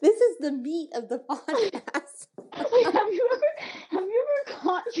the meat of the podcast. Wait, have you ever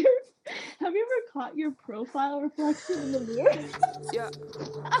caught your profile reflection in the mirror? Yeah.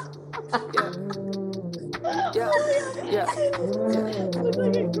 Look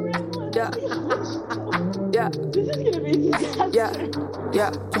like a grandma. Yeah. This is gonna be a disaster. Yeah.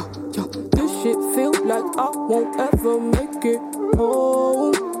 This shit feel like I won't ever make it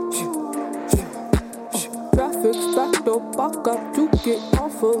home. Traffic's backed up, I got to get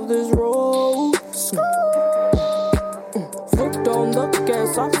off of this road. Foot on the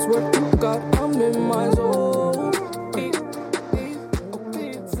gas, I swear to God, I'm in my zone.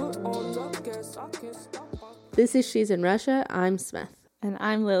 Foot on the gas, I can't stop. This is She's in Russia. I'm Smith. And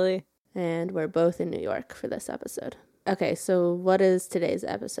I'm Lily. And we're both in New York for this episode. Okay, so what is today's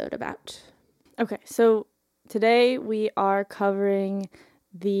episode about? Okay, so today we are covering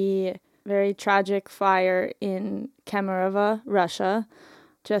the very tragic fire in Kemerovo, Russia.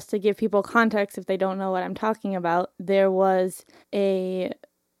 Just to give people context, if they don't know what I'm talking about, there was a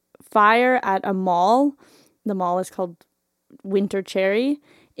fire at a mall. The mall is called Winter Cherry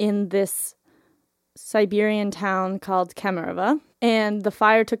in this Siberian town called Kemerovo. And the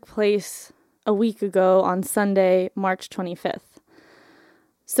fire took place a week ago on Sunday, March 25th.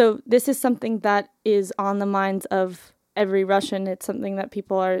 So this is something that is on the minds of every Russian. It's something that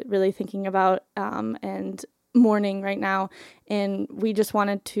people are really thinking about and mourning right now. And we just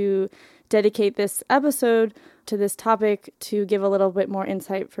wanted to dedicate this episode to this topic to give a little bit more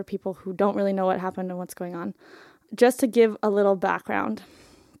insight for people who don't really know what happened and what's going on. Just to give a little background.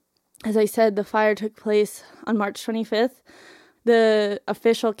 As I said, the fire took place on March 25th. The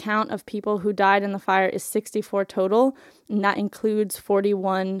official count of people who died in the fire is 64 total, and that includes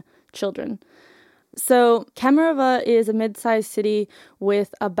 41 children. So Kemerovo is a mid-sized city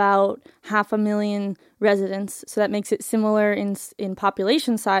with about 500,000 residents, so that makes it similar in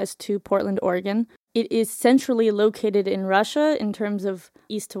population size to Portland, Oregon. It is centrally located in Russia in terms of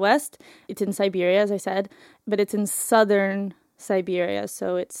east to west. It's in Siberia, as I said, but it's in southern Siberia,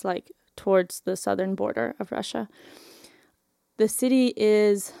 so it's like towards the southern border of Russia. The city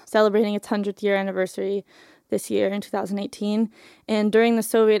is celebrating its 100th year anniversary this year in 2018, and during the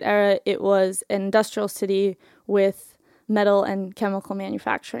Soviet era, it was an industrial city with metal and chemical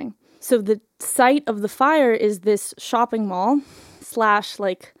manufacturing. So the site of the fire is this shopping mall /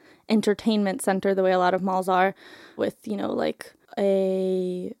 like entertainment center, the way a lot of malls are, with, you know, like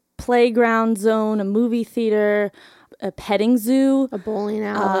a playground zone, a movie theater, a petting zoo, A bowling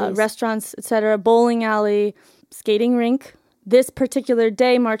alley, restaurants, etc., bowling alley, skating rink. This particular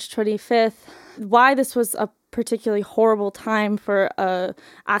day, March 25th, why this was a particularly horrible time for a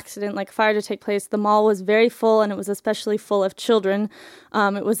accident like fire to take place, the mall was very full, and it was especially full of children.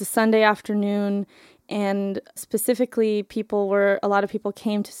 It was a Sunday afternoon, and specifically a lot of people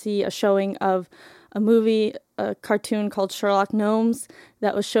came to see a showing of a cartoon called Sherlock Gnomes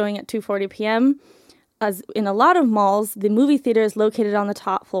that was showing at 2:40 p.m. As in a lot of malls, the movie theater is located on the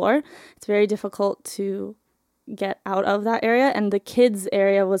top floor. It's very difficult to get out of that area, and the kids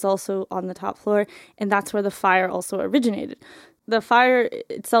area was also on the top floor, and that's where the fire also originated. The fire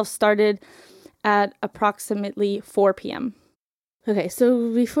itself started at approximately 4 p.m. Okay,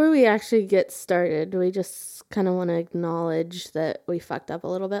 so before we actually get started, we just kind of want to acknowledge that we fucked up a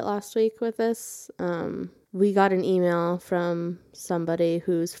little bit last week with this. We got an email from somebody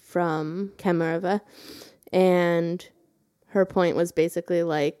who's from Kemerovo, and her point was basically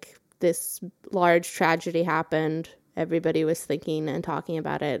like, this large tragedy happened, everybody was thinking and talking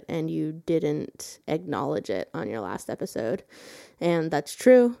about it, and you didn't acknowledge it on your last episode. And that's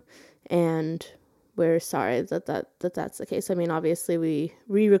true, and we're sorry that that's the case. I mean, obviously we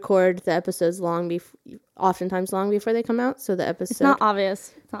re-record the episodes oftentimes long before they come out, so the episode... It's not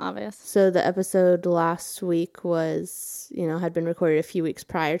obvious. So the episode last week was, had been recorded a few weeks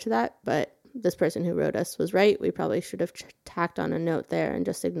prior to that, but this person who wrote us was right. We probably should have tacked on a note there and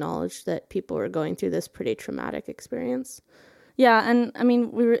just acknowledged that people were going through this pretty traumatic experience. Yeah, and I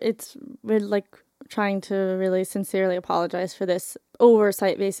mean, we're like trying to really sincerely apologize for this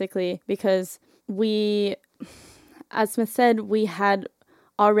oversight, basically, because we, as Smith said, we had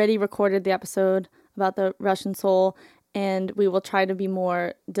already recorded the episode about the Russian soul, and we will try to be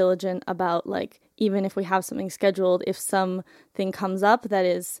more diligent about, like, even if we have something scheduled, if something comes up that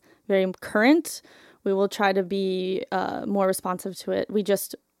is very current, we will try to be more responsive to it. We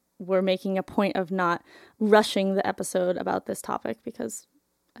just were making a point of not rushing the episode about this topic because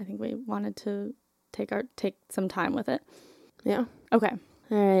I think we wanted to take some time with it. Yeah. Okay.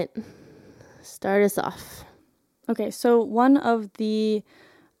 All right. Start us off. Okay, so one of the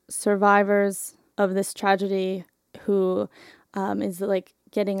survivors of this tragedy who is like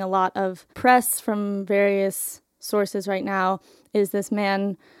getting a lot of press from various sources right now is this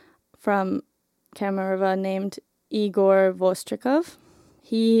man from Kemerovo named Igor Vostrikov.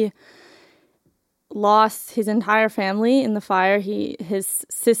 He lost his entire family in the fire. His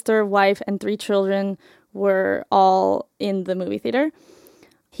sister, wife, and 3 children were all in the movie theater.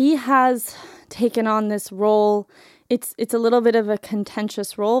 He has taken on this role. It's a little bit of a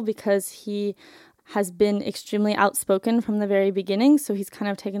contentious role because he has been extremely outspoken from the very beginning. So he's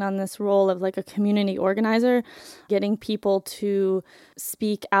kind of taken on this role of like a community organizer, getting people to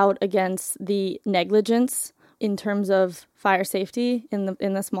speak out against the negligence in terms of fire safety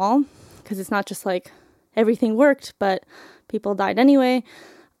in this mall. Because it's not just like everything worked, but people died anyway.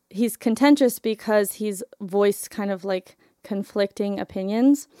 He's contentious because he's voiced kind of like conflicting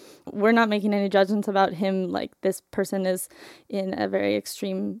opinions. We're not making any judgments about him. Like, this person is in a very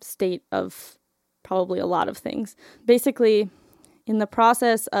extreme state of probably a lot of things. Basically, in the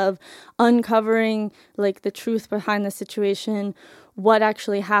process of uncovering like the truth behind the situation, what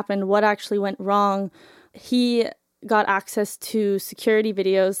actually happened, what actually went wrong, he got access to security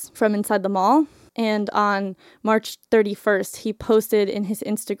videos from inside the mall. And on March 31st, he posted in his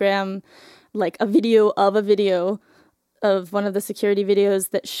Instagram like a video of one of the security videos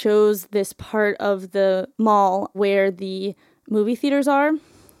that shows this part of the mall where the movie theaters are.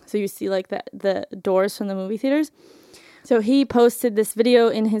 So you see like the doors from the movie theaters. So he posted this video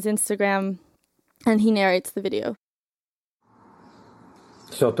in his Instagram, and he narrates the video.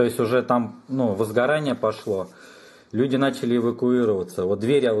 Все, то есть уже там, возгорание пошло. Люди начали эвакуироваться. Вот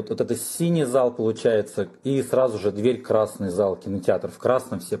дверь, вот это синий зал получается, и сразу же дверь красный зал, кинотеатр. В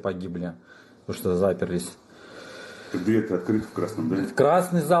красном все погибли, потому что заперлись. Дверь-то открыта в красном, да? В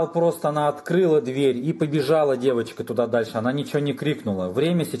красный зал просто она открыла дверь и побежала девочка туда дальше. Она ничего не крикнула.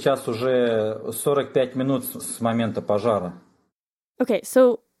 Время сейчас уже 45 минут с момента пожара. Okay,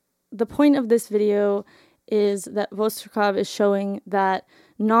 so the point of this video is that Vostrikov is showing that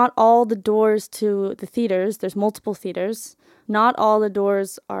not all the doors to the theaters, there's multiple theaters, not all the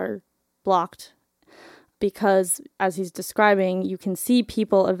doors are blocked because, as he's describing, you can see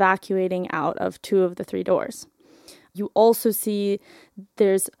people evacuating out of 2 of the 3 doors. You also see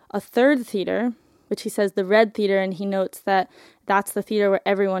there's a 3rd theater, which he says the red theater, and he notes that that's the theater where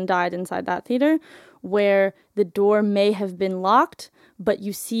everyone died inside that theater, where the door may have been locked, but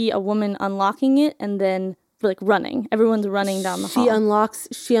you see a woman unlocking it and then like running. Everyone's running down the hall.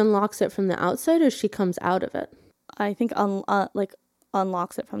 She unlocks it from the outside, or she comes out of it? I think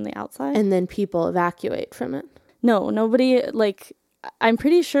unlocks it from the outside. And then people evacuate from it? No, nobody, like, I'm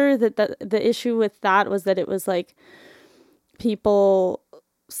pretty sure that the issue with that was that it was like people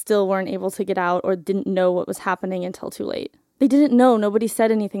still weren't able to get out or didn't know what was happening until too late. They didn't know. Nobody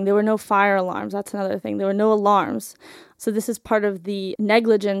said anything. There were no fire alarms. That's another thing. There were no alarms. So this is part of the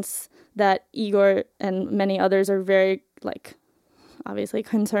negligence that Igor and many others are very, like, obviously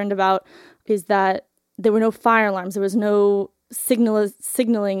concerned about, is that there were no fire alarms. There was no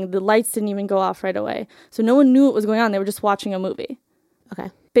signaling. The lights didn't even go off right away. So no one knew what was going on. They were just watching a movie.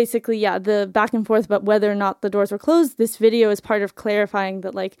 Okay. Basically, yeah, the back and forth about whether or not the doors were closed, this video is part of clarifying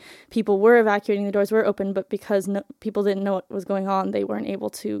that, like, people were evacuating, the doors were open, but because people didn't know what was going on, they weren't able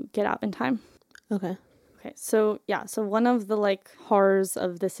to get out in time. Okay. Okay, so one of the, like, horrors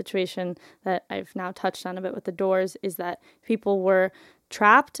of this situation that I've now touched on a bit with the doors is that people were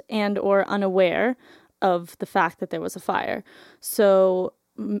trapped and or unaware of the fact that there was a fire. So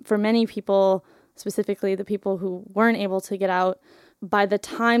for many people, specifically the people who weren't able to get out, by the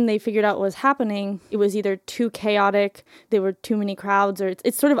time they figured out what was happening, it was either too chaotic, there were too many crowds, or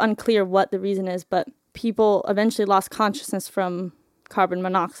it's sort of unclear what the reason is, but people eventually lost consciousness from carbon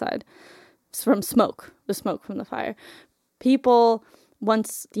monoxide, from smoke, the smoke from the fire. People,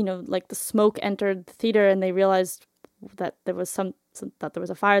 once, like the smoke entered the theater and they realized that there was that there was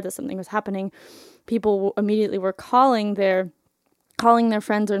a fire, that something was happening, people immediately were calling their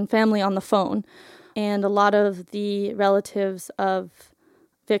friends and family on the phone. And a lot of the relatives of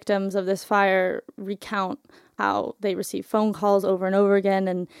victims of this fire recount how they received phone calls over and over again,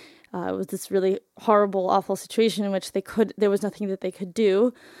 and it was this really horrible, awful situation in which there was nothing that they could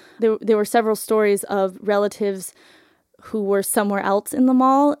do. There were several stories of relatives who were somewhere else in the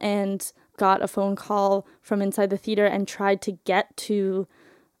mall and got a phone call from inside the theater and tried to get to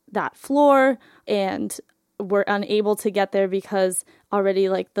that floor and were unable to get there because already,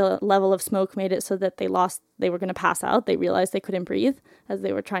 like, the level of smoke made it so that they were going to pass out. They realized they couldn't breathe as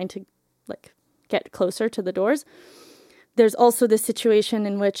they were trying to, like, get closer to the doors. There's also this situation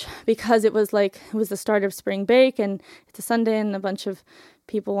in which, because it was the start of spring break and it's a Sunday and a bunch of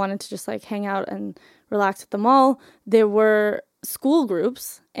people wanted to just, like, hang out and relax at the mall, there were school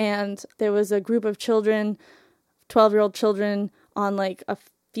groups, and there was a group of children, 12-year-old children, on like a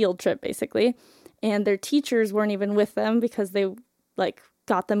field trip basically, and their teachers weren't even with them because they like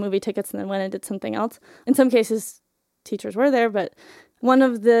got the movie tickets and then went and did something else. In some cases, teachers were there, but one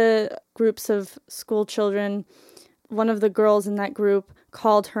of the groups of school children, one of the girls in that group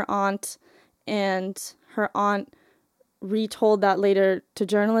called her aunt, and her aunt retold that later to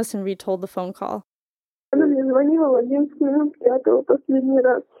journalists and retold the phone call. Она мне звонила в 11 минут 5 последний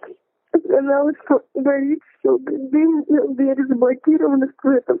раз. Сказала, что горит все, дым, двери заблокированы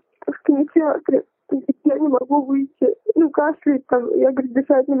в кинотеатре. Я не могу выйти. Кашляет там. Я, говорит,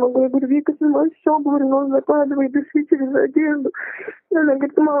 дышать не могу. Я говорю, Вика, снимай все, говорю, нос закладывай, дыши через одежду. Она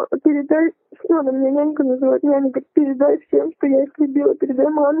говорит, мама, передай, что она меня нянька называет, няня, говорит, передай всем, что я их любила, передай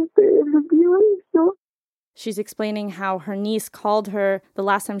маме, что я их любила, и все. She's explaining how her niece called her, the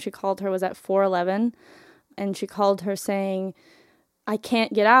last time she called her was at 4:11, and she called her saying, I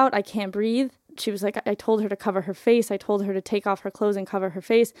can't get out, I can't breathe. She was like, I told her to cover her face, I told her to take off her clothes and cover her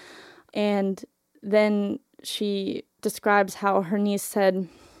face. And then she describes how her niece said,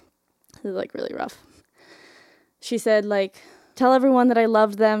 this is like really rough. She said, like, tell everyone that I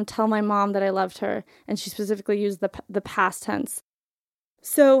loved them, tell my mom that I loved her. And she specifically used the past tense.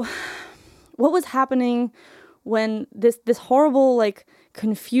 So what was happening when this horrible, like,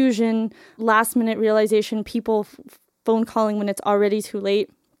 confusion, last minute realization, people phone calling when it's already too late?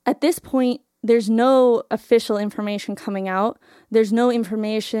 At this point, there's no official information coming out. There's no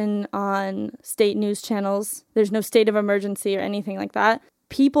information on state news channels. There's no state of emergency or anything like that.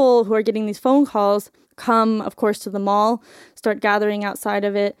 People who are getting these phone calls come, of course, to the mall, start gathering outside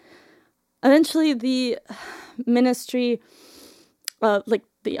of it. Eventually, the ministry, like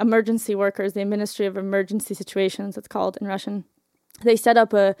the emergency workers, the Ministry of Emergency Situations, it's called in Russian, they set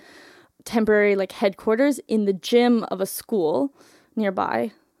up a temporary like headquarters in the gym of a school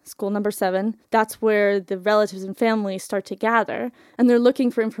nearby, school number 7. That's where the relatives and families start to gather, and they're looking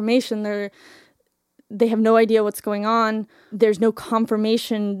for information. They have no idea what's going on. There's no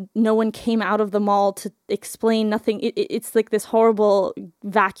confirmation. No one came out of the mall to explain nothing. It's like this horrible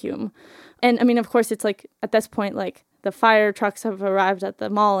vacuum. And I mean, of course, it's like at this point, like the fire trucks have arrived at the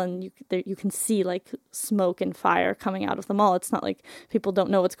mall, and you can see like smoke and fire coming out of the mall. It's not like people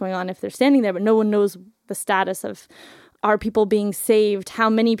don't know what's going on if they're standing there, but no one knows the status of, are people being saved? How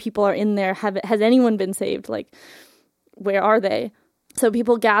many people are in there? Has anyone been saved? Like, where are they? So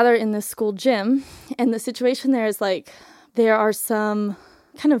people gather in this school gym, and the situation there is like, there are some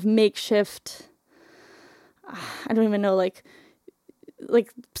kind of makeshift, I don't even know, like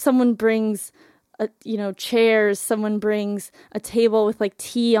someone brings chairs, someone brings a table with like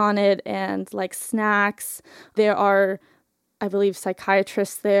tea on it and like snacks. There are, I believe,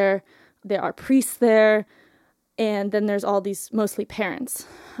 psychiatrists there. There are priests there. And then there's all these mostly parents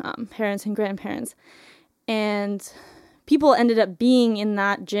and grandparents. And people ended up being in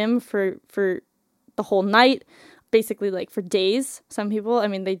that gym for the whole night, basically like for days. Some people, I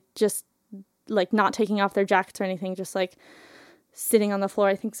mean, they just like not taking off their jackets or anything, just like sitting on the floor.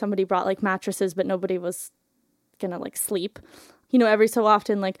 I think somebody brought like mattresses, but nobody was gonna like sleep. Every so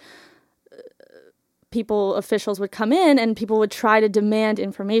often, like officials would come in and people would try to demand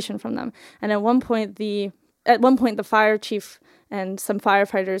information from them. And at one point the fire chief and some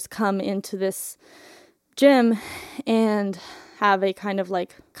firefighters come into this gym and have a kind of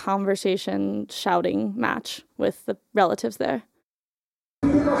like conversation shouting match with the relatives there.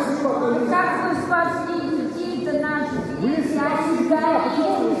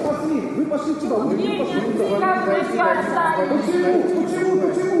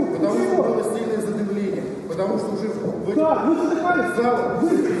 Потому что уже вы задыхались в зал.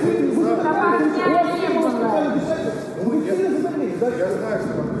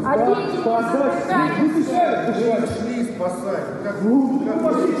 Я знаю, что шли спасать.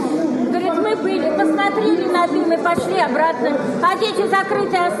 Говорит, мы были, посмотрели на дым и пошли обратно, а дети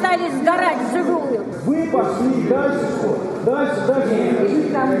закрытые остались сгорать вживую. Вы пошли, дальше что? Дальше.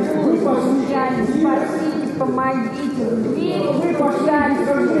 Вы пошли. Спасите, помогите, двери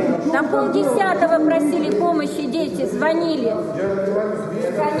стучались. Там 9:30 просили помощи дети, звонили.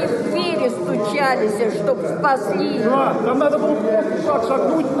 Они в двери стучались, чтобы спасли. Да, нам надо было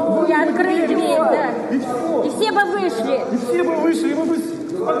шагнуть. И открыть дверь, да. И все бы вышли. И мы бы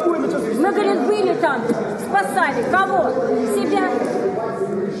спокойно сейчас... Мы, говорит, были там, спасали. Кого? Себя.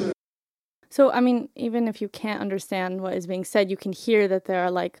 So, I mean, even if you can't understand what is being said, you can hear that there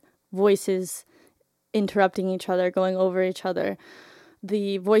are like voices interrupting each other, going over each other.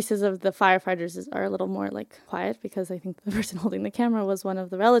 The voices of the firefighters are a little more like quiet because I think the person holding the camera was one of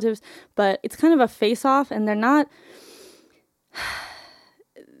the relatives, but it's kind of a face-off, and they're not,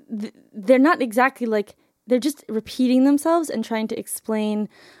 they're not exactly like, they're just repeating themselves and trying to explain,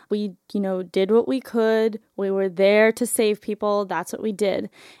 we, did what we could. We were there to save people. That's what we did.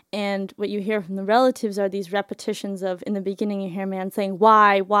 And what you hear from the relatives are these repetitions of, in the beginning, you hear a man saying,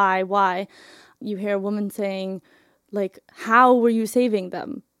 why? You hear a woman saying, like, how were you saving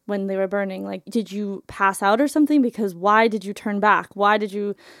them when they were burning? Like, did you pass out or something? Because why did you turn back? Why did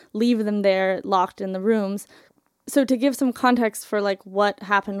you leave them there locked in the rooms? So to give some context for, like, what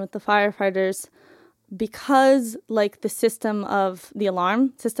happened with the firefighters, because, like, the system of the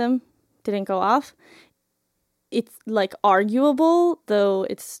alarm system didn't go off, it's, like, arguable, though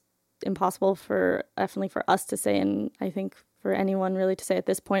it's impossible definitely for us to say, and I think for anyone really to say at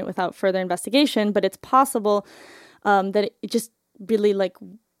this point without further investigation, but it's possible that it just really, like,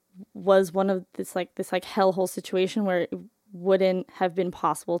 was one of this hellhole situation where it wouldn't have been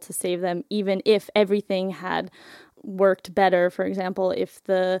possible to save them, even if everything had worked better. For example, if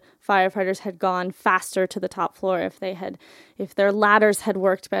the firefighters had gone faster to the top floor, if their ladders had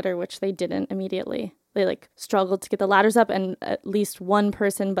worked better, which they didn't immediately. They, like, struggled to get the ladders up, and at least one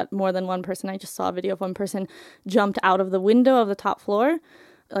person, but more than one person, I just saw a video of one person jumped out of the window of the top floor,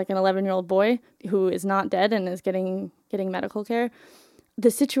 like an 11-year-old boy who is not dead and is getting medical care.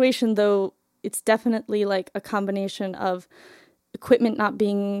 The situation, though, it's definitely, like, a combination of equipment not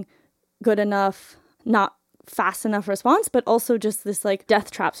being good enough, not fast enough response, but also just this, like,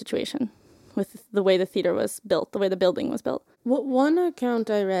 death trap situation with the way the theater was built, the way the building was built. One account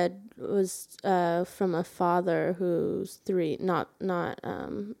I read was from a father who's 3, not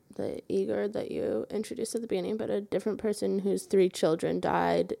the Igor that you introduced at the beginning, but a different person whose 3 children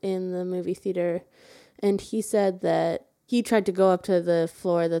died in the movie theater. And he said that he tried to go up to the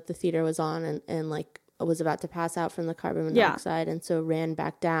floor that the theater was on and like, was about to pass out from the carbon monoxide, and so ran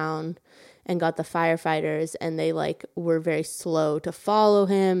back down and got the firefighters, and they, like, were very slow to follow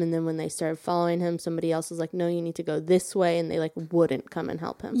him. And then when they started following him, somebody else was like, no, you need to go this way, and they, like, wouldn't come and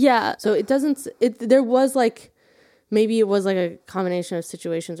help him. Yeah. So there was, like, maybe it was, like, a combination of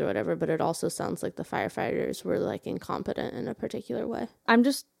situations or whatever, but it also sounds like the firefighters were, like, incompetent in a particular way. I'm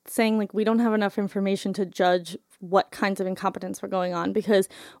just saying, like, we don't have enough information to judge what kinds of incompetence were going on, because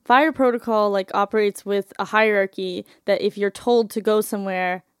fire protocol, like, operates with a hierarchy that if you're told to go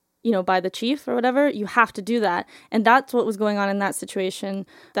somewhere, by the chief or whatever, you have to do that. And that's what was going on in that situation.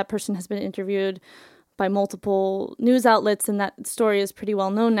 That person has been interviewed by multiple news outlets, and that story is pretty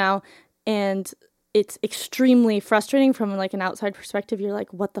well known now. And it's extremely frustrating from, like, an outside perspective. You're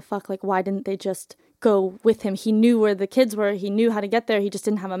like, what the fuck? Like, why didn't they just go with him? He knew where the kids were. He knew how to get there. He just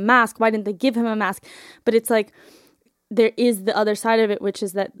didn't have a mask. Why didn't they give him a mask? But it's like, there is the other side of it, which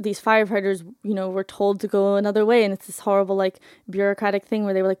is that these firefighters, were told to go another way. And it's this horrible, like, bureaucratic thing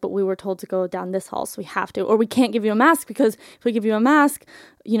where they were like, but we were told to go down this hall, so we have to. Or we can't give you a mask, because if we give you a mask,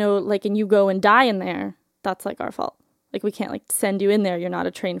 like, and you go and die in there, that's, like, our fault. Like, we can't, like, send you in there. You're not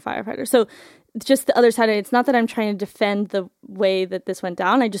a trained firefighter. So just the other side of it, it's not that I'm trying to defend the way that this went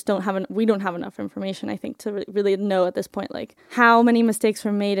down. I just we don't have enough information, I think, to really know at this point, like, how many mistakes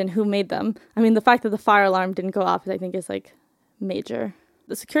were made and who made them. I mean, the fact that the fire alarm didn't go off, I think, is, like, major.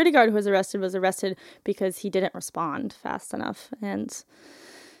 The security guard who was arrested because he didn't respond fast enough, and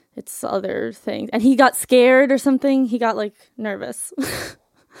it's other things. And he got scared or something. He got, like, nervous.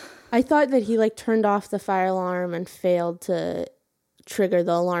 I thought that he, like, turned off the fire alarm and failed to trigger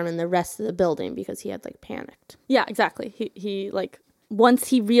the alarm in the rest of the building because he had, like, panicked. Yeah, exactly. He like, once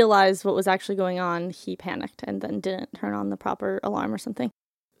he realized what was actually going on, he panicked and then didn't turn on the proper alarm or something.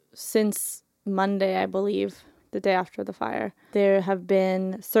 Since Monday, I believe, the day after the fire, there have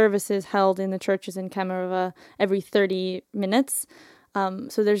been services held in the churches in Kemerovo every 30 minutes.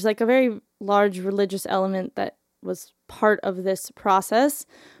 So there's, like, a very large religious element that was part of this process.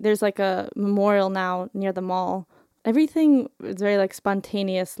 There's, like, a memorial now near the mall. Everything is very, like,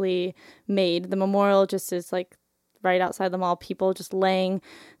 spontaneously made. The memorial just is, like, right outside the mall. People just laying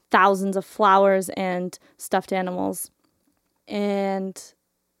thousands of flowers and stuffed animals. And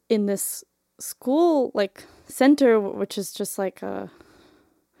in this school, like, center, which is just, like,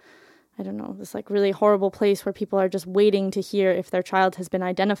 this, like, really horrible place where people are just waiting to hear if their child has been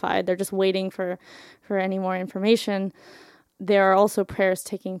identified. They're just waiting for any more information. There are also prayers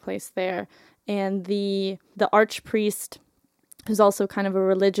taking place there. And the archpriest, who's also kind of a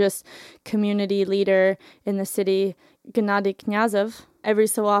religious community leader in the city, Gennady Knyazov, every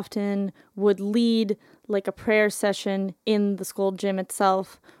so often would lead, like, a prayer session in the school gym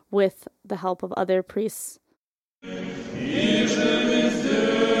itself with the help of other priests.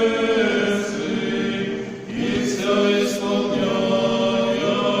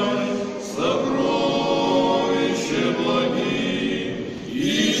 Сокровище благие.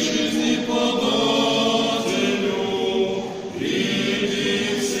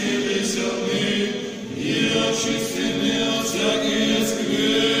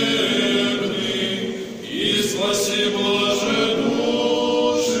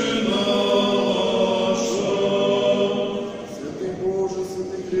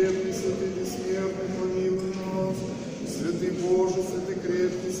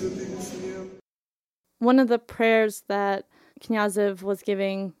 one of the prayers that Knyazov was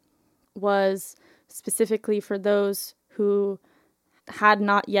giving was specifically for those who had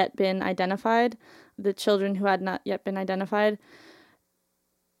not yet been identified, the children who had not yet been identified.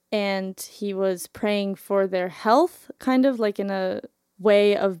 And he was praying for their health, kind of like in a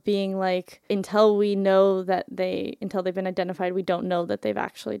way of being like, until they've been identified, we don't know that they've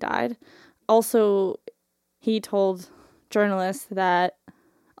actually died. Also, he told journalists that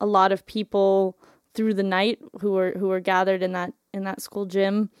a lot of people through the night who were gathered in that school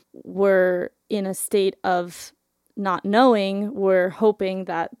gym were in a state of not knowing, were hoping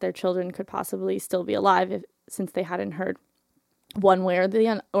that their children could possibly still be alive since they hadn't heard one way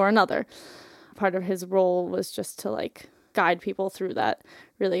or another. Part of his role was just to like guide people through that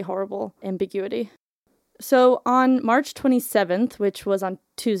really horrible ambiguity. So on March 27th, which was on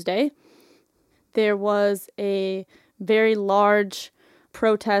Tuesday, there was a very large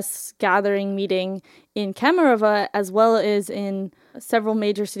protests gathering meeting in Kemerovo, as well as in several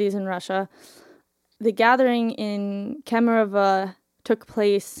major cities in Russia. The gathering in Kemerovo took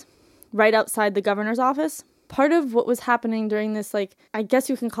place right outside the governor's office. Part of what was happening during this, like, I guess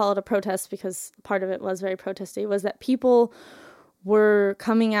you can call it a protest because part of it was very protesty, was that people were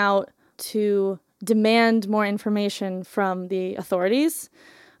coming out to demand more information from the authorities.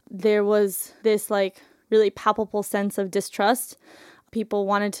 There was this, like, really palpable sense of distrust. People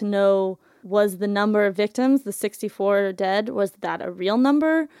wanted to know, was the number of victims, the 64 dead, was that a real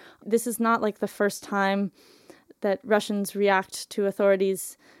number? This is not like the first time that Russians react to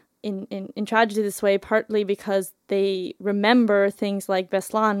authorities in tragedy this way, partly because they remember things like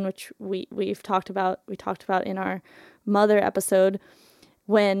Beslan, which we talked about in our Mother episode,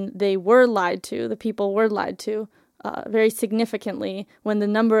 when they were lied to, the people were lied to very significantly, when the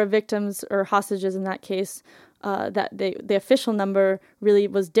number of victims or hostages in that case, that the official number really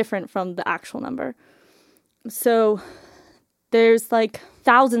was different from the actual number. So there's like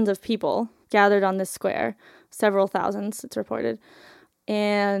thousands of people gathered on this square, several thousands, it's reported.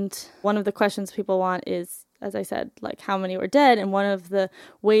 And one of the questions people want is, as I said, like how many were dead. And one of the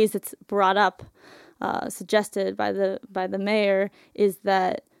ways it's brought up, suggested by the mayor, is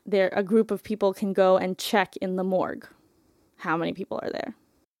that a group of people can go and check in the morgue how many people are there.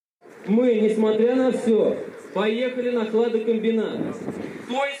 Мы, несмотря на все, поехали на хладокомбинат.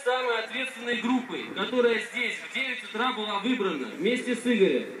 Той самой ответственной группой, которая здесь в 9 утра была выбрана вместе с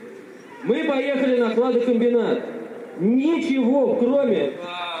Игорем. Мы поехали на хладокомбинат. Ничего, кроме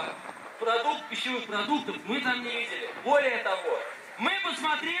пищевых продуктов, мы там не видели. Более того, мы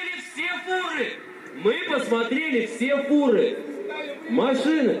посмотрели все фуры.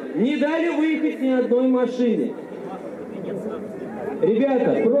 Машины. Не дали выехать ни одной машине.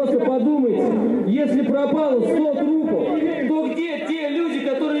 Ребята, просто подумайте, если пропало 100 трупов, то где те люди,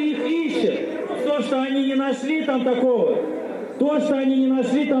 которые их ищут? То, что они не нашли там такого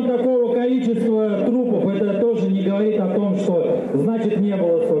количества трупов, это тоже не говорит о том, что значит не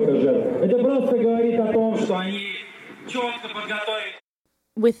было столько жертв. Это просто говорит о том, что они четко подготовили.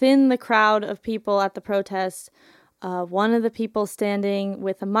 Within the crowd of people at the protest, one of the people standing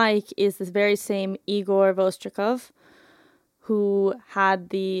with a mic is this very same Igor Vostrikov, who had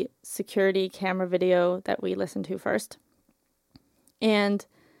the security camera video that we listened to first. And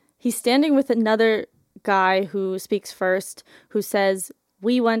he's standing with another guy who speaks first, who says,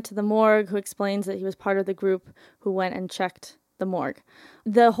 we went to the morgue, who explains that he was part of the group who went and checked the morgue.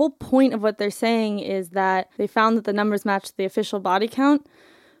 The whole point of what they're saying is that they found that the numbers matched the official body count,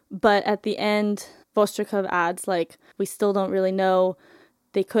 but at the end, Vostrikov adds, like, we still don't really know.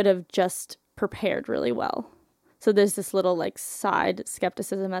 They could have just prepared really well. So there's this little, like, side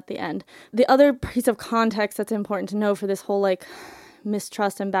skepticism at the end. The other piece of context that's important to know for this whole, like,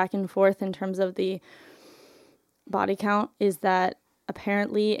 mistrust and back and forth in terms of the body count is that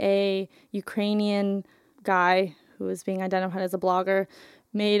apparently a Ukrainian guy who is being identified as a blogger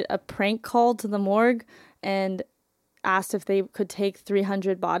made a prank call to the morgue and asked if they could take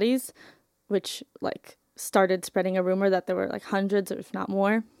 300 bodies, which, like, started spreading a rumor that there were, like, hundreds, if not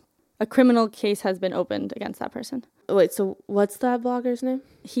more. A criminal case has been opened against that person. Wait, so what's that blogger's name?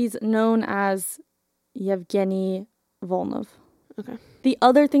 He's known as Yevgeny Volnov. Okay. The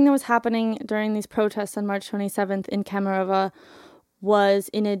other thing that was happening during these protests on March 27th in Kemerovo was,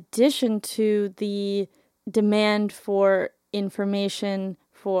 in addition to the demand for information,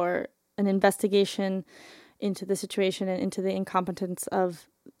 for an investigation into the situation and into the incompetence of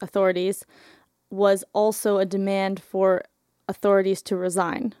authorities, was also a demand for authorities to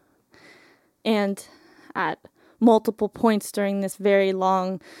resign. And at multiple points during this very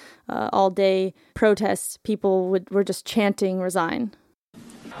long, all-day protest, people were just chanting resign.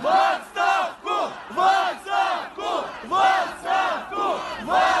 В отставку!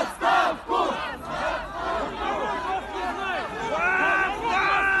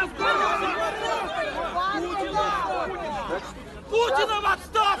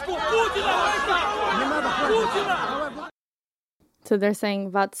 So they're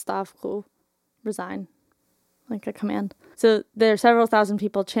saying v odstavku, resign, like a command. So there are several thousand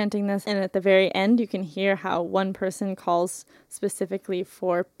people chanting this, and at the very end, you can hear how one person calls specifically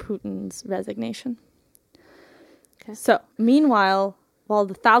for Putin's resignation. Okay. So meanwhile, while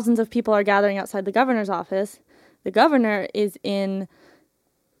the thousands of people are gathering outside the governor's office, the governor is in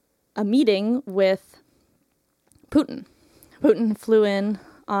a meeting with Putin. Putin flew in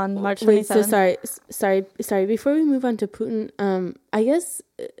on March 27th. Wait, so sorry. Before we move on to Putin, I guess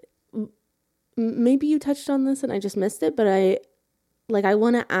maybe you touched on this and I just missed it, but I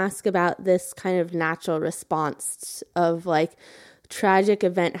want to ask about this kind of natural response of like tragic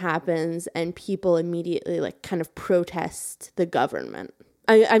event happens and people immediately like kind of protest the government.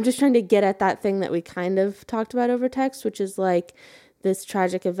 I'm just trying to get at that thing that we kind of talked about over text, which is like this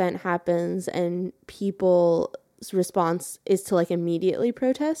tragic event happens and people's response is to like immediately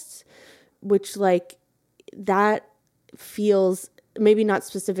protest, which like that feels maybe not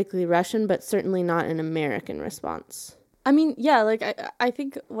specifically Russian, but certainly not an American response. I mean, yeah, like I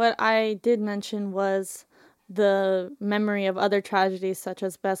think what I did mention was the memory of other tragedies such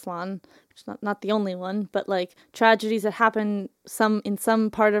as Beslan, which is not the only one, but like tragedies that happen in some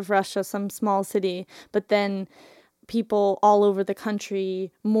part of Russia, some small city, but then people all over the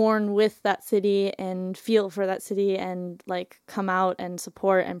country mourn with that city and feel for that city and like come out and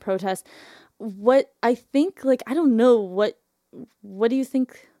support and protest. What I think, like, I don't know, what do you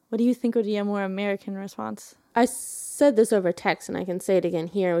think? What do you think would be a more American response? I said this over text and I can say it again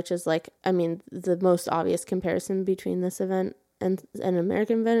here, which is like, I mean, the most obvious comparison between this event and an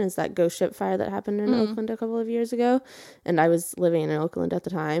American event is that ghost ship fire that happened in Oakland a couple of years ago. And I was living in Oakland at the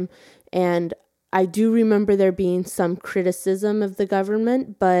time. And I do remember there being some criticism of the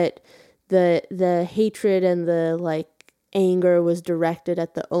government, but the hatred and the like anger was directed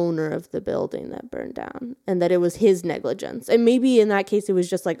at the owner of the building that burned down, and that it was his negligence. And maybe in that case it was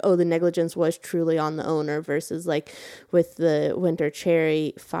just like, oh, the negligence was truly on the owner, versus like with the Winter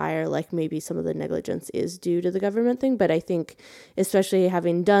Cherry fire, like maybe some of the negligence is due to the government thing. But I think especially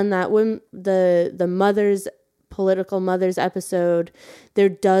having done that, when the political mothers episode, there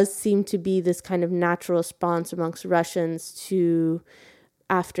does seem to be this kind of natural response amongst Russians to,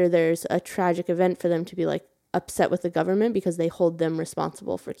 after there's a tragic event, for them to be like upset with the government because they hold them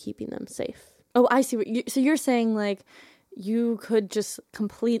responsible for keeping them safe. Oh, I see. So you're saying like you could just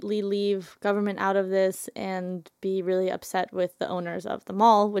completely leave government out of this and be really upset with the owners of the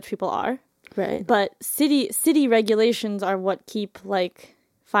mall, which people are. Right. But city regulations are what keep like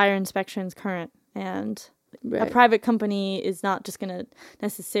fire inspections current, and a private company is not just going to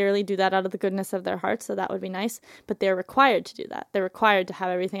necessarily do that out of the goodness of their heart, so that would be nice, but they're required to do that. They're required to have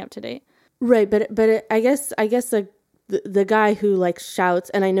everything up to date. Right, but I guess the guy who like shouts,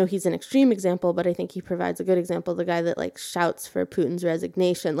 and I know he's an extreme example, but I think he provides a good example, the guy that like shouts for Putin's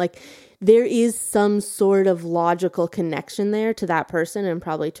resignation, like there is some sort of logical connection there to that person and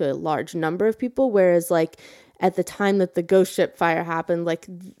probably to a large number of people, whereas like at the time that the ghost ship fire happened, like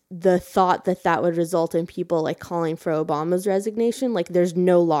the thought that would result in people like calling for Obama's resignation, like there's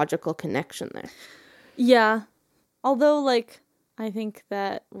no logical connection there. Yeah, although like I think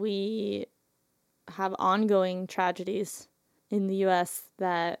that we have ongoing tragedies in the U.S.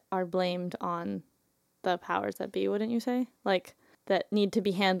 that are blamed on the powers that be, wouldn't you say? Like, that need to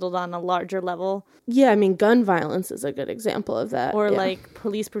be handled on a larger level. Yeah, I mean, gun violence is a good example of that. Or, like,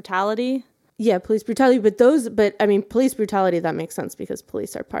 police brutality. Yeah, police brutality. But I mean, police brutality, that makes sense because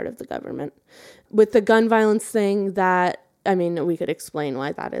police are part of the government. With the gun violence thing, I mean, we could explain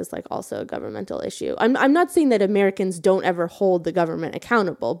why that is like also a governmental issue. I'm not saying that Americans don't ever hold the government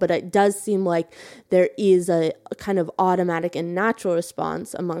accountable, but it does seem like there is a kind of automatic and natural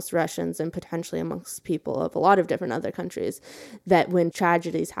response amongst Russians and potentially amongst people of a lot of different other countries that when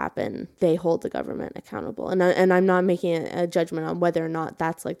tragedies happen, they hold the government accountable. And I'm not making a judgment on whether or not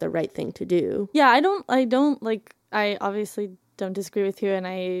that's like the right thing to do. Yeah, I obviously don't disagree with you, and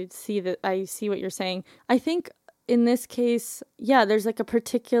I see what you're saying. I think in this case, yeah, there's like a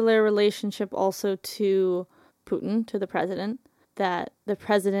particular relationship also to Putin, to the president, that the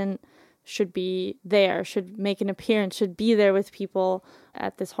president should be there, should make an appearance, should be there with people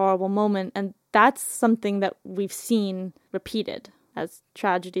at this horrible moment. And that's something that we've seen repeated as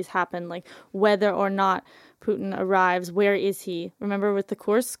tragedies happen, like whether or not Putin arrives, where is he? Remember with the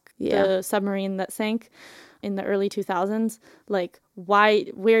Kursk, the submarine that sank in the early 2000s, like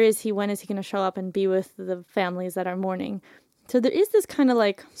where is he, when is he going to show up and be with the families that are mourning? So there is this kind of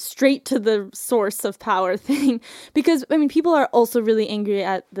like straight to the source of power thing, because I mean people are also really angry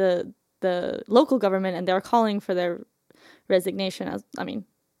at the local government and they're calling for their resignation, as I mean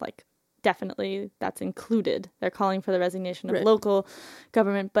like definitely that's included. They're calling for the resignation of local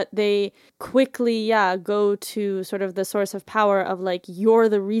government, but they quickly, go to sort of the source of power of like, you're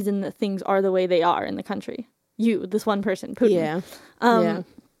the reason that things are the way they are in the country. You, this one person, Putin.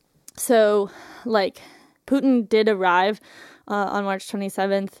 So, like, Putin did arrive on March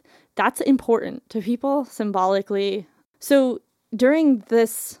 27th. That's important to people symbolically. So during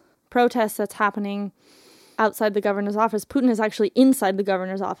this protest that's happening outside the governor's office, Putin is actually inside the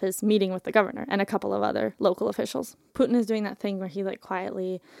governor's office meeting with the governor and a couple of other local officials. Putin is doing that thing where he like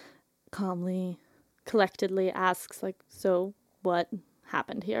quietly, calmly, collectedly asks like, so what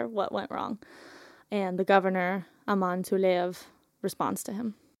happened here? What went wrong? And the governor, Aman Tuleyev, responds to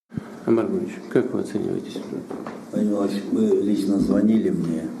him. Амар Гурич, как вы оцениваете ситуацию? Владимир Иванович, вы лично звонили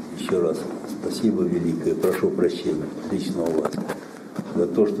мне. Еще раз спасибо великое. Прошу прощения лично у вас за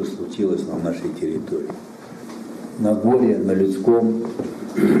то, что случилось на нашей территории. На горе, на людском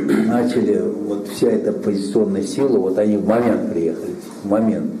начали, вот вся эта оппозиционная сила, вот они в момент приехали, в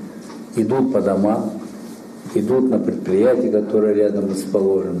момент. Идут по домам, идут на предприятия, которые рядом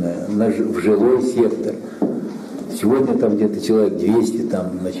расположены, в жилой сектор. Сегодня там где-то человек 200,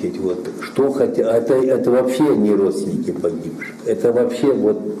 там, значит, вот, что хотят, это вообще не родственники погибших, это вообще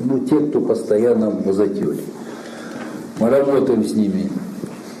вот, ну, те, кто постоянно в Бузатюре. Мы работаем с ними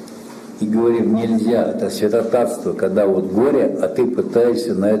и говорим, нельзя, это святотатство, когда вот горе, а ты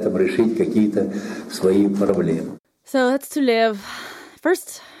пытаешься на этом решить какие-то свои проблемы. So that's Tuleyev.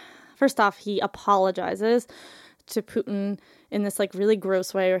 First off, he apologizes to Putin in this like really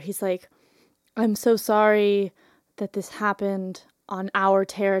gross way where he's like, I'm so sorry that this happened on our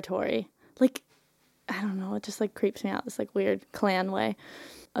territory. Like, I don't know, it just like creeps me out, this like weird clan way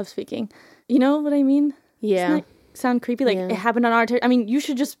of speaking. You know what I mean? Yeah. Doesn't that sound creepy? Like, it happened on our territory. I mean, you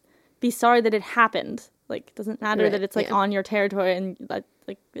should just be sorry that it happened. Like, it doesn't matter that it's like on your territory and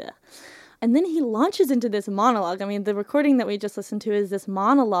like, yeah. And then he launches into this monologue. I mean, the recording that we just listened to is this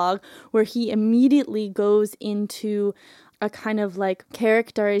monologue where he immediately goes into a kind of like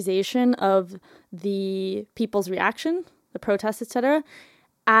characterization of the people's reaction, the protests, etc.,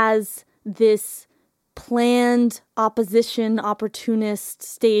 as this planned opposition, opportunist,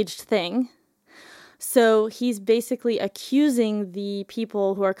 staged thing. So he's basically accusing the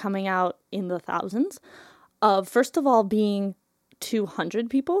people who are coming out in the thousands of, first of all, being 200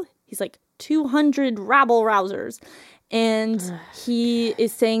 people. He's like, 200 rabble-rousers. And he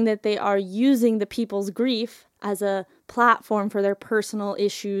is saying that they are using the people's grief as a platform for their personal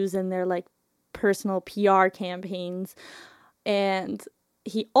issues and their like personal PR campaigns. And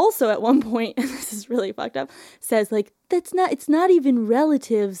he also at one point, and this is really fucked up, says like, it's not even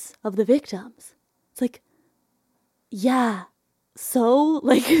relatives of the victims. It's like, yeah, so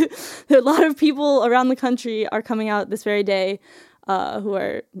like there are a lot of people around the country are coming out this very day who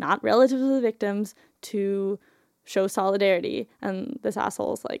are not relatives of the victims to show solidarity, and this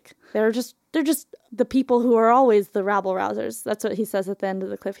asshole's like, they're just the people who are always the rabble rousers. That's what he says at the end of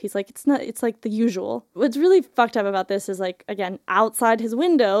the clip. He's like, it's like the usual. What's really fucked up about this is like, again, outside his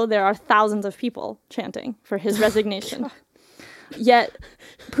window there are thousands of people chanting for his resignation. Yet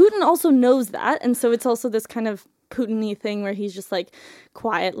Putin also knows that, and so it's also this kind of Putin-y thing where he's just like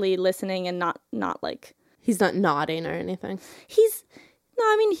quietly listening and not like, he's not nodding or anything. He's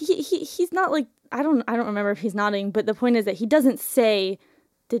not like, I don't remember if he's nodding, but the point is that he doesn't say,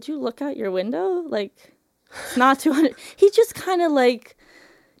 did you look out your window? Like, it's not 200. He just kind of like,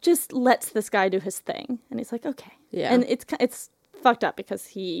 just lets this guy do his thing. And he's like, okay. Yeah. And it's fucked up because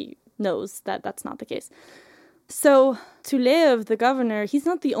he knows that that's not the case. So Tuleyev, the governor, he's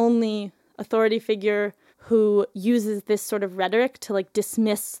not the only authority figure who uses this sort of rhetoric to like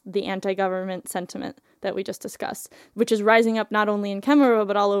dismiss the anti-government sentiment that we just discussed, which is rising up not only in Kemerovo,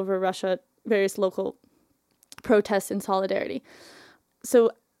 but all over Russia, various local protests in solidarity.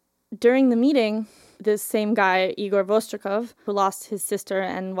 So during the meeting, this same guy, Igor Vostrikov, who lost his sister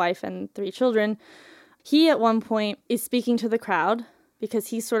and wife and 3 children, he at one point is speaking to the crowd because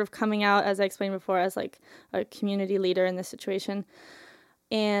he's sort of coming out, as I explained before, as like a community leader in this situation.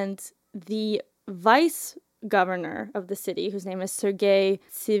 And the vice governor of the city, whose name is Sergei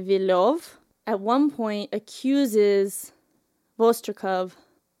Sivilov, at one point accuses Vostrikov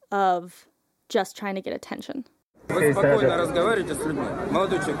of just trying to get attention. Вы спокойно разговариваете с людьми.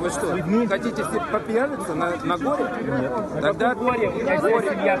 Молодой человек, вы что, хотите все попьяниться на горе? Нет. Тогда горе.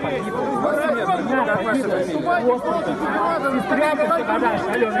 Семья погибла. У вас семья погибла. Как ваша фамилия? Сестра пострадала,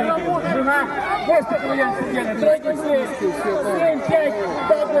 Алена Игоревна. Жена, Востокова Яна Сергеевна. 3 7,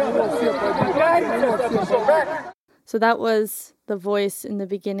 5 So that was the voice in the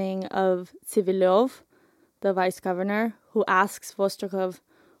beginning of Sivilov, the vice governor, who asks Vostrikov,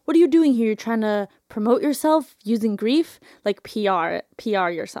 what are you doing here? You're trying to promote yourself using grief? Like PR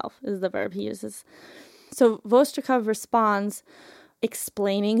yourself is the verb he uses. So Vostrikov responds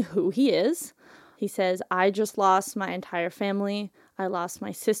explaining who he is. He says, I just lost my entire family. I lost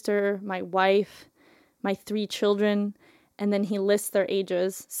my sister, my wife, my 3 children. And then he lists their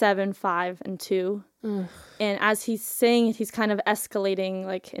ages, 7, 5, and 2. Ugh. And as he's saying it, he's kind of escalating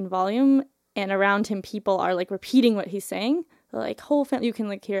like in volume. And around him, people are like repeating what he's saying. Like whole family, you can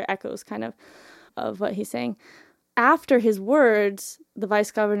like hear echoes kind of what he's saying. After his words, the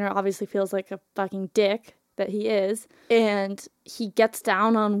vice governor obviously feels like a fucking dick that he is. And he gets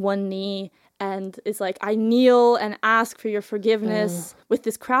down on one knee and is like, I kneel and ask for your forgiveness with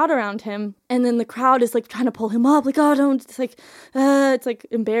this crowd around him. And then the crowd is like trying to pull him up, like, oh, don't, it's like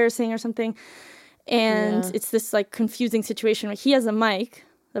embarrassing or something. And it's this like confusing situation where he has a mic,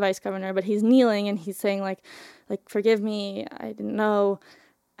 the vice governor, but he's kneeling and he's saying like, forgive me, I didn't know.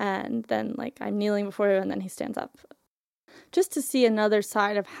 And then like, I'm kneeling before you, and then he stands up. Just to see another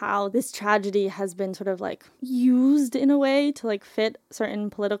side of how this tragedy has been sort of like used in a way to like fit certain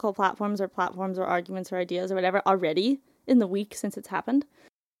political platforms or arguments or ideas or whatever already in the week since it's happened.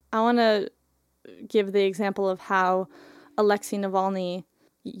 I want to give the example of how Alexei Navalny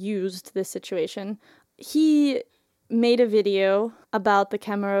used this situation. He made a video about the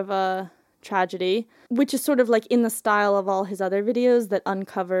Kemerovo tragedy, which is sort of like in the style of all his other videos that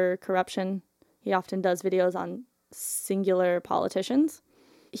uncover corruption. He often does videos on singular politicians.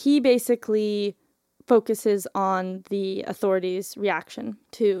 He basically focuses on the authorities' reaction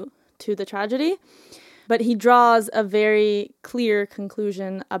to the tragedy, but he draws a very clear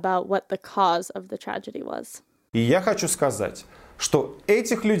conclusion about what the cause of the tragedy was. И я хочу сказать, что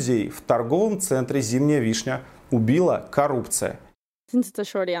этих людей в торговом центре «Зимняя вишня» убила коррупция. Since it's a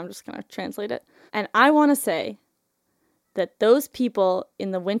shorty, I'm just going to translate it. And I want to say that those people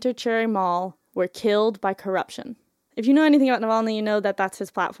in the Winter Cherry Mall were killed by corruption. If you know anything about Navalny, you know that that's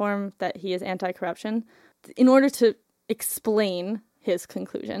his platform, that he is anti-corruption. In order to explain his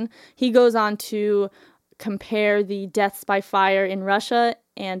conclusion, he goes on to compare the deaths by fire in Russia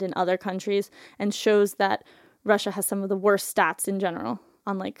and in other countries and shows that Russia has some of the worst stats in general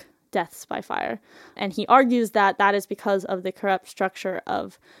on like deaths by fire. And he argues that that is because of the corrupt structure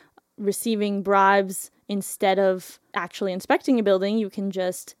of receiving bribes. Instead of actually inspecting a building, you can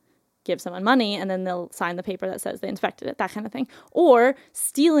just give someone money and then they'll sign the paper that says they inspected it, that kind of thing. Or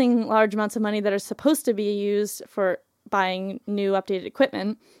stealing large amounts of money that are supposed to be used for buying new updated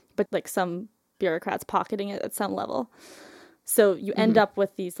equipment, but like some bureaucrats pocketing it at some level. So you end up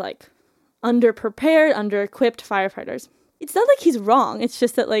with these like underprepared, under-equipped firefighters. It's not like he's wrong. It's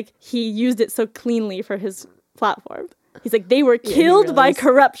just that like he used it so cleanly for his platform. He's like, they were killed by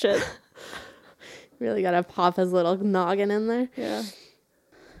corruption. Really gotta pop his little noggin in there. Yeah.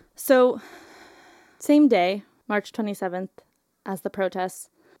 So, same day, March 27th, as the protests,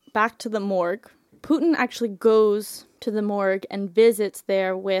 back to the morgue. Putin actually goes to the morgue and visits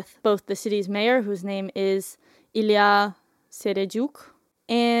there with both the city's mayor, whose name is Ilya Seredyuk,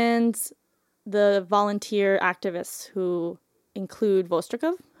 and the volunteer activists who include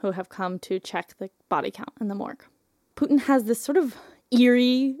Vostrikov, who have come to check the body count in the morgue. Putin has this sort of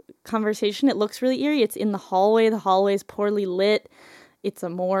eerie conversation. It looks really eerie. It's in the hallway. The hallway is poorly lit. It's a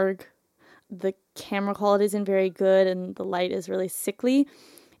morgue. The camera quality isn't very good and the light is really sickly.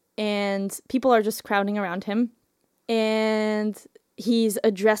 And people are just crowding around him. And he's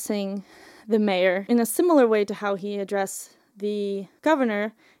addressing the mayor in a similar way to how he addressed the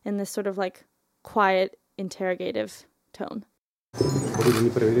governor in this sort of like quiet, interrogative tone. Вроде не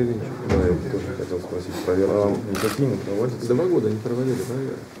проверяли ничего. Да, я тоже хотел спросить. Проверка никакими проводится? 2 года не проводили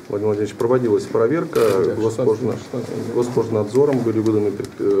проверку. Владимир Владимирович, проводилась проверка Госпожнадзором, были выданы...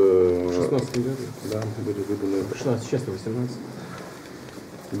 В 16 году? Да, были выданы... 16, сейчас 18.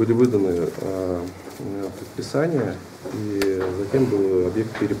 Были выданы предписания, и затем был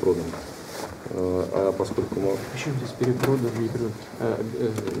объект перепродан. А поскольку... Почему здесь перепродан или перепродан?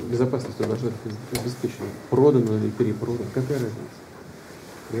 Безопасность должна быть обеспечена. Продано или перепродан? Какая разница?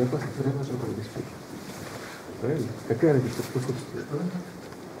 Безопасность должна быть обеспечена. Правильно? Какая разница, кто собственно?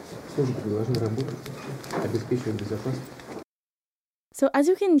 Службы должны работать, обеспечивать безопасность. So as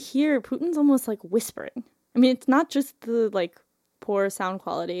you can hear, Putin's almost like whispering. I mean, it's not just the like poor sound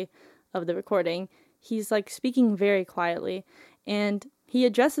quality of the recording. He's like speaking very quietly, and he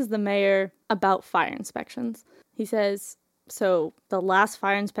addresses the mayor about fire inspections. He says, so the last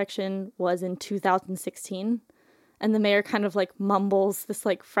fire inspection was in 2016. And the mayor kind of like mumbles this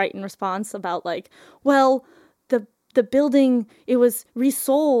like frightened response about like, well, the building, it was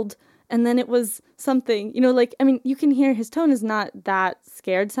resold And then it was something, like, I mean, you can hear his tone is not that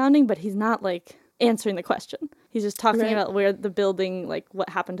scared sounding, but he's not like answering the question. He's just talking about where the building, like what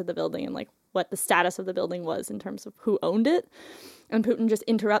happened to the building and like what the status of the building was in terms of who owned it. And Putin just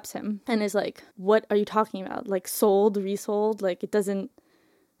interrupts him and is like, what are you talking about? Like sold, resold? Like it doesn't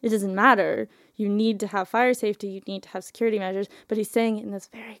matter. You need to have fire safety. You need to have security measures. But he's saying it in this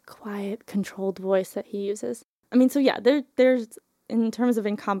very quiet, controlled voice that he uses. I mean, so yeah, there's in terms of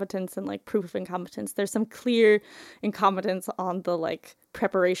incompetence and like proof of incompetence, there's some clear incompetence on the like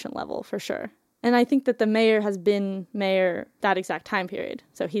preparation level for sure. And I think that the mayor has been mayor that exact time period.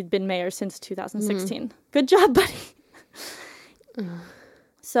 So he'd been mayor since 2016. Good job, buddy.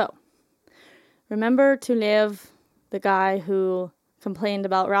 So, remember Tulev, the guy who complained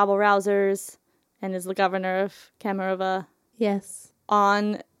about rabble-rousers and is the governor of Kemerovo? Yes.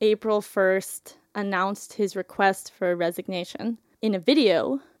 On April 1st, announced his request for resignation in a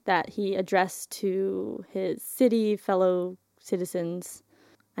video that he addressed to his city, fellow citizens,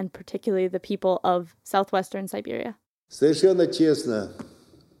 and particularly the people of southwestern Siberia. Совершенно честно,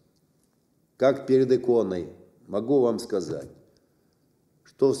 как перед иконой, могу вам сказать,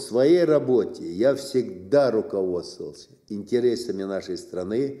 что в своей работе я всегда руководствовался интересами нашей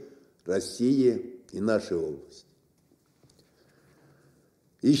страны, России и нашей области.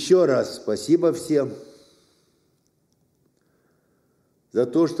 Еще раз спасибо всем за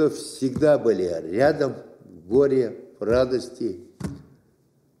то, что всегда были рядом в горе, в радости,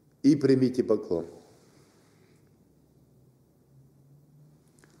 и примите поклон.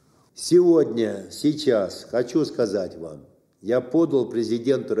 Сегодня, сейчас хочу сказать вам, я подал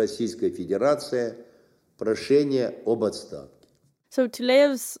президенту Российской Федерации прошение об отставке. So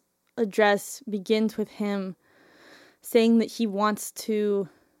Tulev's address begins with him saying that he wants to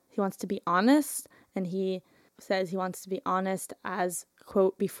be honest, and he says he wants to be honest as,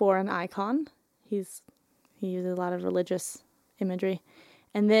 quote, before an icon. He uses a lot of religious imagery.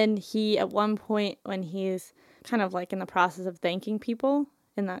 And then he, at one point, when he's kind of like in the process of thanking people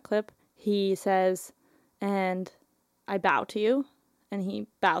in that clip, he says, and I bow to you. And he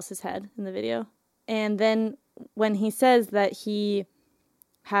bows his head in the video. And then when he says that he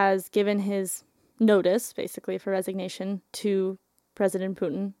has given his notice, basically, for resignation to President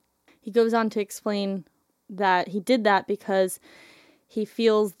Putin, he goes on to explain that he did that because he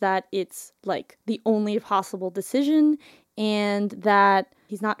feels that it's like the only possible decision and that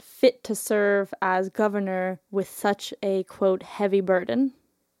he's not fit to serve as governor with such a, quote, heavy burden.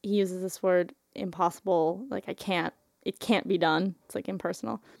 He uses this word impossible, like it can't be done. It's like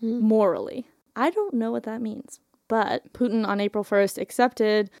impersonal. Morally. I don't know what that means. But Putin on April 1st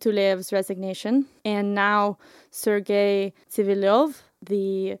accepted Tulev's resignation, and now Sergei Tsivilyov,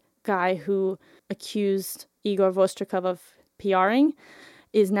 the guy who accused Igor Vostrikov of PRing,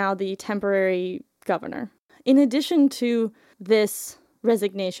 is now the temporary governor. In addition to this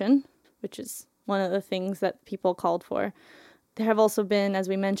resignation, which is one of the things that people called for, there have also been, as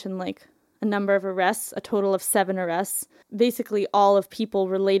we mentioned, like a number of arrests, a total of 7 arrests, basically all of people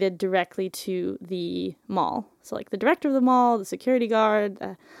related directly to the mall. So like the director of the mall, the security guard,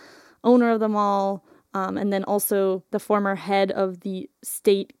 the owner of the mall, and then also the former head of the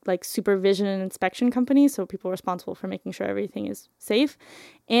state like supervision and inspection company, so people responsible for making sure everything is safe,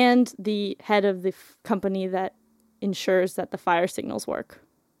 and the head of the company that ensures that the fire signals work.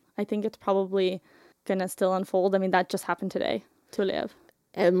 I think it's probably gonna still unfold. I mean, that just happened today, Tulev.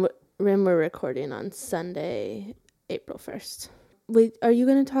 And we're recording on Sunday, April 1st. Wait, are you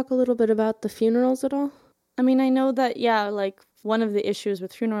going to talk a little bit about the funerals at all? I mean, I know that, yeah, like one of the issues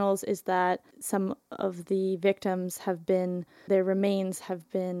with funerals is that some of the victims their remains have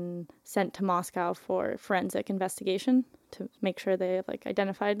been sent to Moscow for forensic investigation to make sure they have like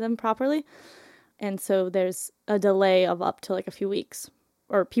identified them properly. And so there's a delay of up to like a few weeks,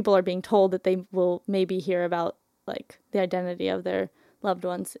 or people are being told that they will maybe hear about like the identity of their loved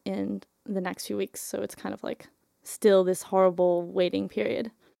ones in the next few weeks. So it's kind of like still this horrible waiting period.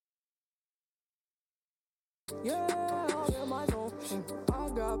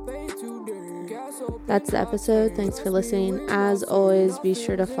 That's the episode. Thanks for listening. As always, be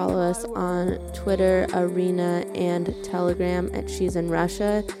sure to follow us on Twitter, Arena, and Telegram at She's in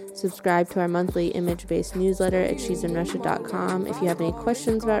Russia. Subscribe to our monthly image-based newsletter at she'sinrussia.com. If you have any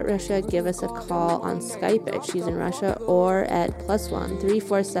questions about Russia, give us a call on Skype at She's in Russia or at +1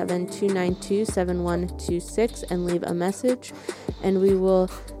 347 292 7126 and leave a message. And we will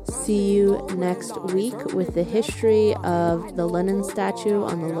see you next week with the history of the Lenin statue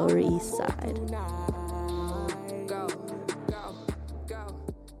on the Lower East Side.